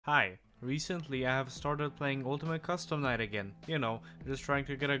Hi. Recently I have started playing Ultimate Custom Night again, just trying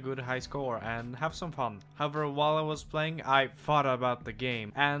to get a good high score and have some fun. However, while I was playing, I thought about the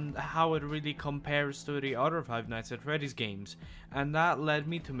game and how it really compares to the other Five Nights at Freddy's games, and that led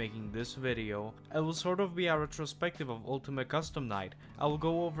me to making this video. It will sort of be a retrospective of Ultimate Custom Night. I will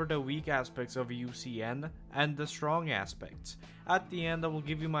go over the weak aspects of UCN and the strong aspects. At the end, I will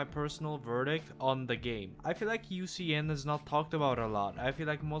give you my personal verdict on the game. I feel like UCN is not talked about a lot. I feel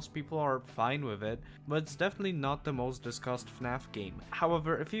like most people are fine with it, but it's definitely not the most discussed FNAF game.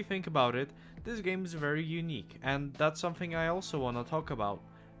 However, if you think about it, this game is very unique, and that's something I also want to talk about.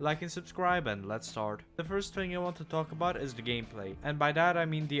 Like and subscribe, and let's start. The first thing I want to talk about is the gameplay, and by that I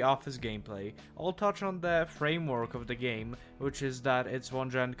mean the office gameplay. I'll touch on the framework of the game, which is that it's one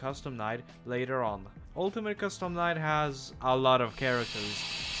giant custom night later on. Ultimate Custom Night has a lot of characters,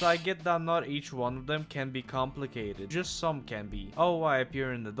 so I get that not each one of them can be complicated, just some can be. Oh, I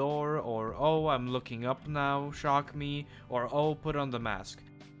appear in the door, or oh, I'm looking up now, shock me, or oh, put on the mask.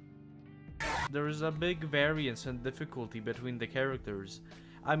 There is a big variance in difficulty between the characters.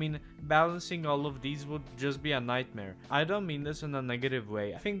 I mean, balancing all of these would just be a nightmare. I don't mean this in a negative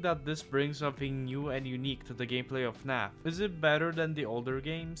way. I think that this brings something new and unique to the gameplay of FNAF. Is it better than the older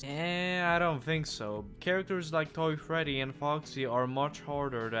games? I don't think so. Characters like Toy Freddy and Foxy are much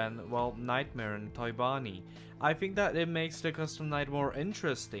harder than, well, Nightmare and Toy Bonnie. I think that it makes the custom night more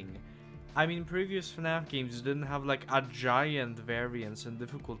interesting. I mean, previous FNAF games didn't have like a giant variance in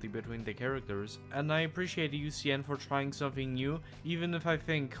difficulty between the characters, and I appreciate UCN for trying something new, even if I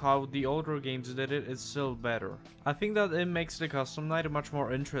think how the older games did it is still better. I think that it makes the custom night much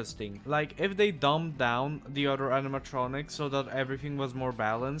more interesting. Like, if they dumbed down the other animatronics so that everything was more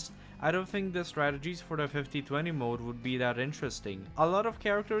balanced, I don't think the strategies for the 50-20 mode would be that interesting. A lot of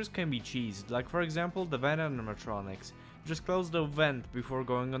characters can be cheesed, like for example the vent animatronics. Just close the vent before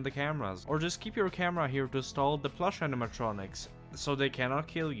going on the cameras, or just keep your camera here to stall the plush animatronics, so they cannot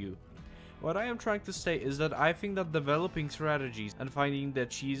kill you. What I am trying to say is that I think that developing strategies and finding the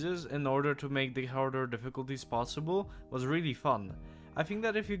cheeses in order to make the harder difficulties possible was really fun. I think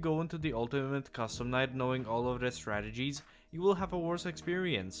that if you go into the Ultimate Custom Night knowing all of the strategies, you will have a worse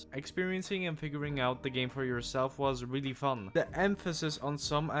experience. Experiencing and figuring out the game for yourself was really fun. The emphasis on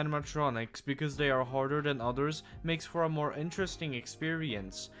some animatronics, because they are harder than others, makes for a more interesting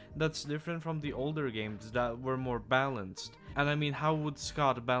experience. That's different from the older games that were more balanced. And I mean, how would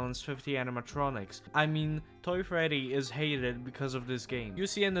Scott balance 50 animatronics? I mean, Toy Freddy is hated because of this game.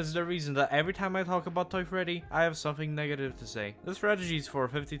 UCN is the reason that every time I talk about Toy Freddy, I have something negative to say. The strategies for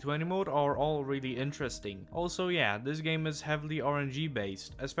 50-20 mode are all really interesting. Also, yeah, this game is heavily RNG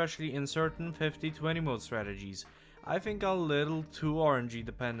based, especially in certain 50-20 mode strategies. I think a little too RNG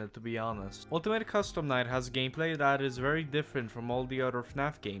dependent, to be honest. Ultimate Custom Night has gameplay that is very different from all the other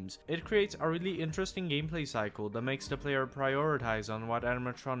FNAF games. It creates a really interesting gameplay cycle that makes the player prioritize on what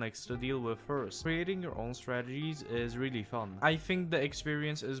animatronics to deal with first. Creating your own strategies is really fun. I think the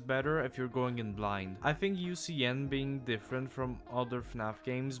experience is better if you're going in blind. I think UCN being different from other FNAF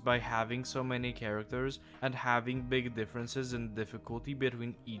games by having so many characters and having big differences in difficulty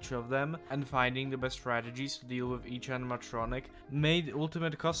between each of them and finding the best strategies to deal with each animatronic made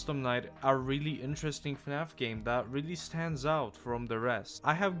Ultimate Custom Night a really interesting FNAF game that really stands out from the rest.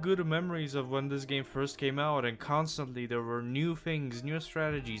 I have good memories of when this game first came out, and constantly there were new things, new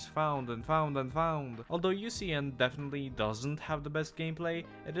strategies found and found and found. Although UCN definitely doesn't have the best gameplay,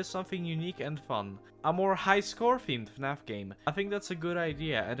 it is something unique and fun. A more high score themed FNAF game. I think that's a good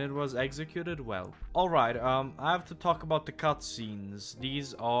idea, and it was executed well. Alright, I have to talk about the cutscenes.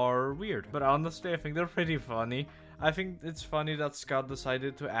 These are weird, but honestly I think they're pretty funny. I think it's funny that Scott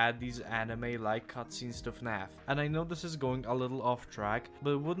decided to add these anime-like cutscenes to FNAF. And I know this is going a little off track,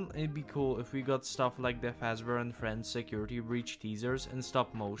 but wouldn't it be cool if we got stuff like the Fazbear and Friends security breach teasers in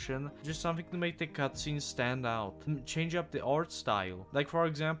stop motion? Just something to make the cutscenes stand out. Change up the art style. Like for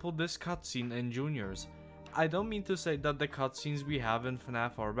example, this cutscene in Juniors. I don't mean to say that the cutscenes we have in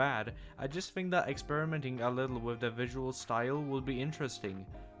FNAF are bad, I just think that experimenting a little with the visual style would be interesting.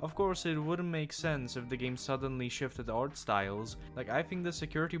 Of course, it wouldn't make sense if the game suddenly shifted art styles. Like, I think the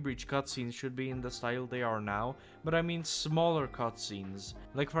security breach cutscenes should be in the style they are now, but I mean smaller cutscenes.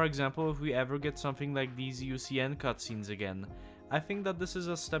 Like for example, if we ever get something like these UCN cutscenes again. I think that this is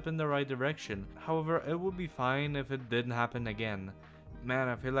a step in the right direction. However, it would be fine if it didn't happen again. Man,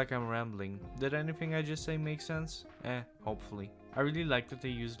 I feel like I'm rambling. Did anything I just say make sense? Hopefully. I really like that they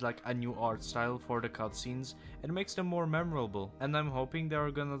used like a new art style for the cutscenes. It makes them more memorable, and I'm hoping they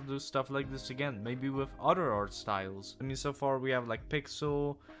are gonna do stuff like this again, maybe with other art styles. I mean, so far we have like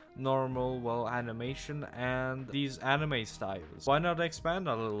Pixel, normal, well, animation, and these anime styles. Why not expand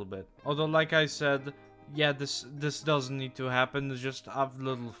a little bit? Although, like I said, yeah, this doesn't need to happen. It's just a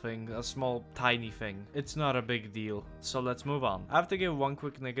little thing, a small tiny thing. It's not a big deal. So let's move on. I have to get one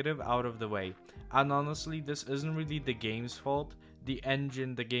quick negative out of the way. And honestly, this isn't really the game's fault. The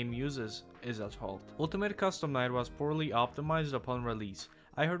engine the game uses is at fault. Ultimate Custom Night was poorly optimized upon release.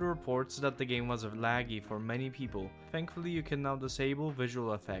 I heard reports that the game was laggy for many people. Thankfully, you can now disable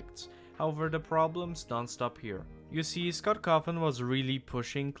visual effects. However, the problems don't stop here. You see, Scott Cawthon was really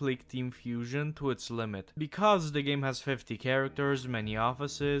pushing Click Team Fusion to its limit. Because the game has 50 characters, many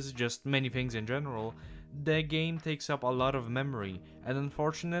offices, just many things in general, the game takes up a lot of memory, and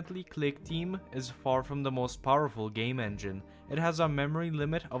unfortunately Click Team is far from the most powerful game engine. It has a memory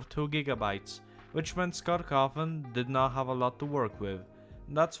limit of 2 GB, which meant Scott Cawthon did not have a lot to work with.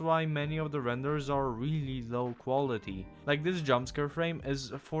 That's why many of the renders are really low quality. Like this jumpscare frame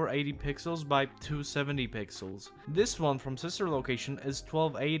is 480 pixels by 270 pixels. This one from sister location is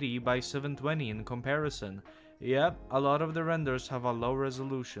 1280 by 720 in comparison. Yep, a lot of the renders have a low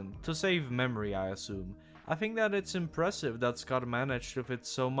resolution, to save memory I assume. I think that it's impressive that Scott managed to fit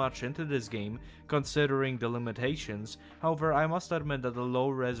so much into this game, considering the limitations. However, I must admit that the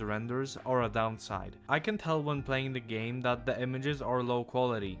low-res renders are a downside. I can tell when playing the game that the images are low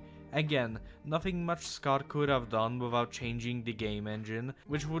quality. Again, nothing much Scott could have done without changing the game engine,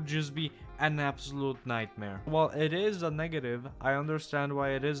 which would just be an absolute nightmare. While it is a negative, I understand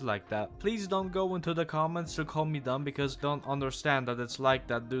why it is like that. Please don't go into the comments to call me dumb because I don't understand that it's like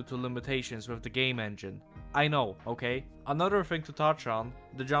that due to limitations with the game engine. I know, okay? Another thing to touch on,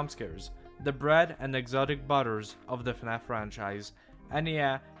 the jump scares. The bread and exotic butters of the FNAF franchise. And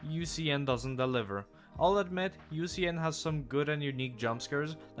yeah, UCN doesn't deliver. I'll admit, UCN has some good and unique jump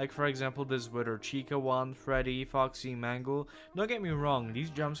scares, like for example this Wither Chica one, Freddy, Foxy, Mangle. Don't get me wrong, these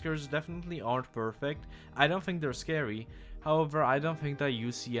jump scares definitely aren't perfect. I don't think they're scary. However, I don't think that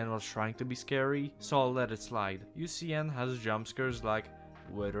UCN was trying to be scary, so I'll let it slide. UCN has jump scares like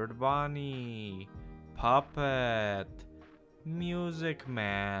Withered Bunny, Puppet, Music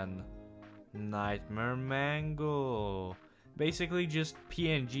Man, Nightmare Mango. Basically just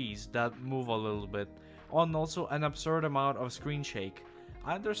PNGs that move a little bit, and also an absurd amount of screen shake.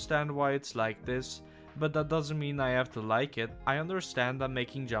 I understand why it's like this, but that doesn't mean I have to like it. I understand that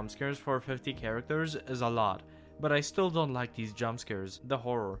making jump scares for 50 characters is a lot, but I still don't like these jump scares. The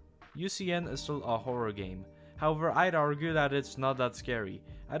horror. UCN is still a horror game. However, I'd argue that it's not that scary.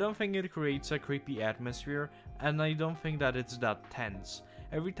 I don't think it creates a creepy atmosphere, and I don't think that it's that tense.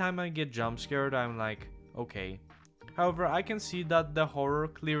 Every time I get jump scared, I'm like, okay. However, I can see that the horror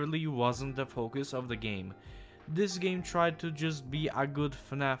clearly wasn't the focus of the game. This game tried to just be a good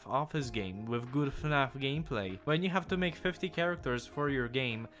FNAF office game with good FNAF gameplay. When you have to make 50 characters for your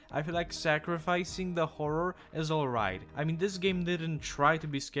game, I feel like sacrificing the horror is alright. I mean, this game didn't try to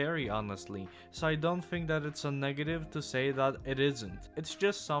be scary, honestly, so I don't think that it's a negative to say that it isn't. It's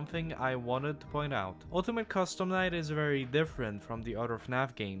just something I wanted to point out. Ultimate Custom Night is very different from the other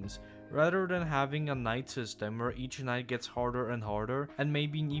FNAF games. Rather than having a night system where each night gets harder and harder, and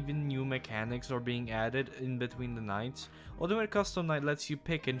maybe even new mechanics are being added in between the nights, Ultimate Custom Night lets you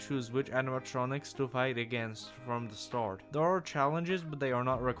pick and choose which animatronics to fight against from the start. There are challenges, but they are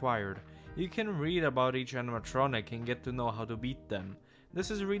not required. You can read about each animatronic and get to know how to beat them.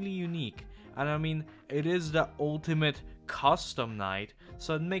 This is really unique, and I mean, it is the ultimate custom night,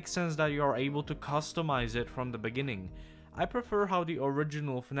 so it makes sense that you are able to customize it from the beginning. I prefer how the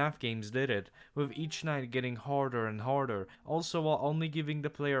original FNAF games did it, with each night getting harder and harder, also while only giving the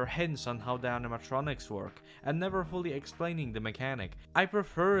player hints on how the animatronics work, and never fully explaining the mechanic. I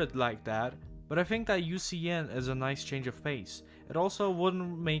prefer it like that, but I think that UCN is a nice change of pace. It also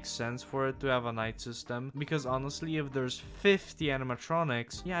wouldn't make sense for it to have a night system, because honestly if there's 50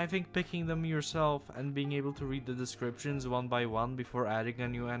 animatronics, yeah, I think picking them yourself and being able to read the descriptions one by one before adding a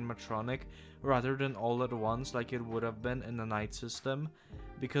new animatronic, rather than all at once like it would have been in the night system,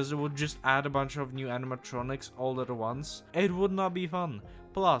 because it would just add a bunch of new animatronics all at once, it would not be fun.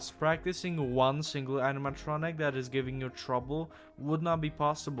 Plus, practicing one single animatronic that is giving you trouble would not be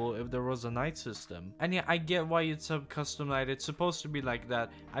possible if there was a night system. And yeah, I get why it's a custom night, it's supposed to be like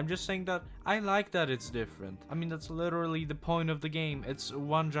that. I'm just saying that I like that it's different. I mean, that's literally the point of the game. It's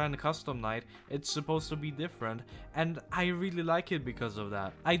one giant custom night, it's supposed to be different, and I really like it because of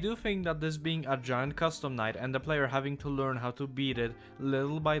that. I do think that this being a giant custom night and the player having to learn how to beat it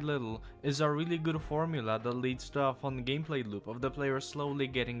little by little is a really good formula that leads to a fun gameplay loop of the player slowly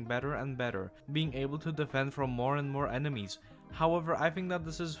getting better and better, being able to defend from more and more enemies, However, I think that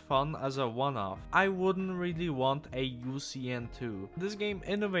this is fun as a one-off. I wouldn't really want a UCN 2. This game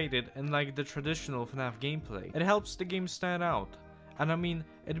innovated in like the traditional FNAF gameplay. It helps the game stand out. And I mean,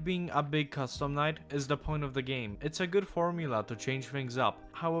 it being a big custom night is the point of the game. It's a good formula to change things up.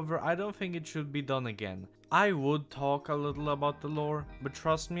 However, I don't think it should be done again. I would talk a little about the lore, but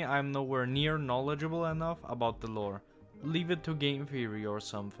trust me, I'm nowhere near knowledgeable enough about the lore. Leave it to game theory or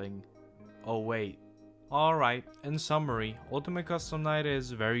something. Oh wait. Alright, in summary, Ultimate Custom Night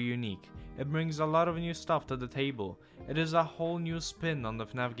is very unique. It brings a lot of new stuff to the table. It is a whole new spin on the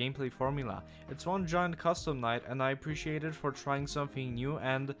FNAF gameplay formula. It's one giant custom night and I appreciate it for trying something new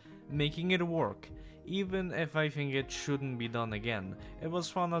and making it work. Even if I think it shouldn't be done again. It was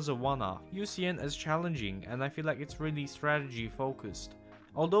fun as a one-off. UCN is challenging and I feel like it's really strategy focused.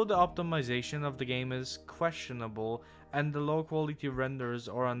 Although the optimization of the game is questionable and the low quality renders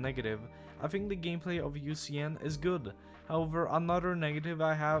are a negative, I think the gameplay of UCN is good. However, another negative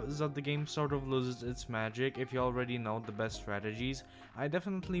I have is that the game sort of loses its magic if you already know the best strategies. I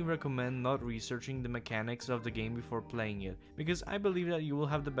definitely recommend not researching the mechanics of the game before playing it, because I believe that you will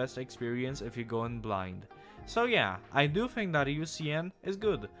have the best experience if you go in blind. So yeah, I do think that UCN is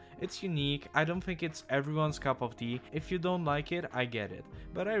good. It's unique, I don't think it's everyone's cup of tea. If you don't like it, I get it,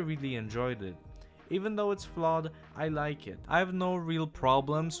 but I really enjoyed it. Even though it's flawed, I like it. I have no real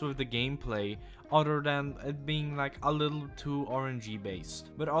problems with the gameplay other than it being like a little too RNG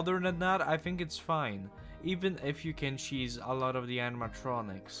based. But other than that, I think it's fine, even if you can cheese a lot of the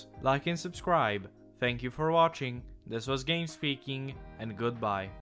animatronics. Like and subscribe. Thank you for watching. This was GameSpeaking, and goodbye.